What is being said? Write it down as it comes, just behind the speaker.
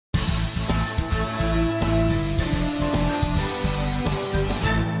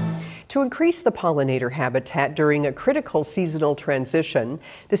To increase the pollinator habitat during a critical seasonal transition,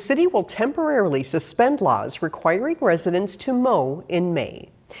 the city will temporarily suspend laws requiring residents to mow in May.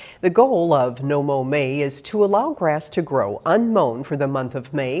 The goal of No Mow May is to allow grass to grow unmown for the month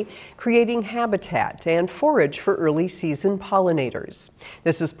of May, creating habitat and forage for early season pollinators.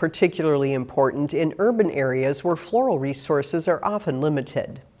 This is particularly important in urban areas where floral resources are often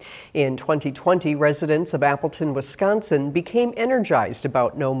limited. In 2020, residents of Appleton, Wisconsin became energized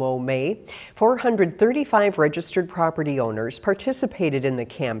about No Mow May. 435 registered property owners participated in the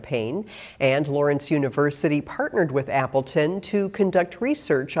campaign, and Lawrence University partnered with Appleton to conduct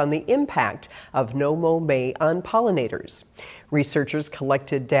research on the impact of No Mow May on pollinators. Researchers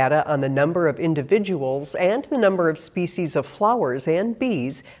collected data on the number of individuals and the number of species of flowers and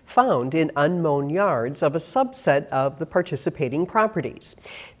bees found in unmown yards of a subset of the participating properties.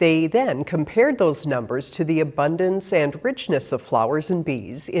 They then compared those numbers to the abundance and richness of flowers and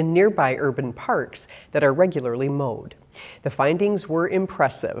bees in nearby urban parks that are regularly mowed. The findings were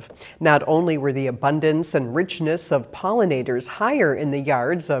impressive. Not only were the abundance and richness of pollinators higher in the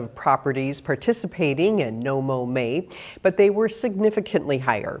yards of properties participating in No Mow May, but they were significantly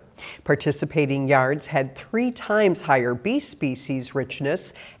higher. Participating yards had 3 times higher bee species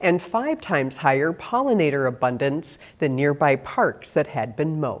richness and 5 times higher pollinator abundance than nearby parks that had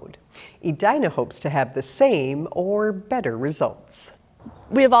been mowed. Edina hopes to have the same or better results.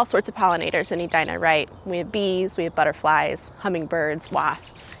 We have all sorts of pollinators in Edina, right? We have bees, we have butterflies, hummingbirds,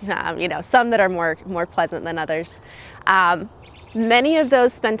 wasps, some that are more pleasant than others. Many of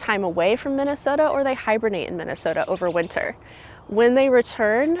those spend time away from Minnesota or they hibernate in Minnesota over winter. When they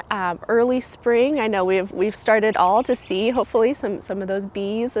return early spring, I know we've started all to see hopefully some of those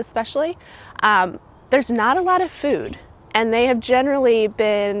bees especially. There's not a lot of food. And they have generally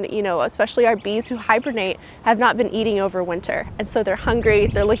been, especially our bees who hibernate, have not been eating over winter. And so they're hungry,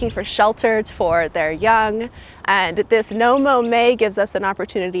 they're looking for shelter for their young. And this No Mow May gives us an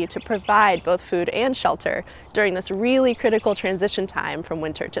opportunity to provide both food and shelter during this really critical transition time from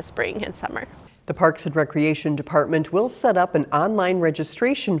winter to spring and summer. The Parks and Recreation Department will set up an online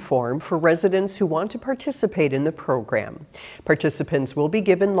registration form for residents who want to participate in the program. Participants will be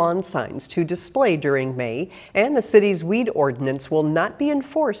given lawn signs to display during May, and the city's weed ordinance will not be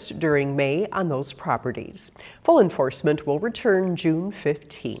enforced during May on those properties. Full enforcement will return June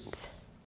 15th.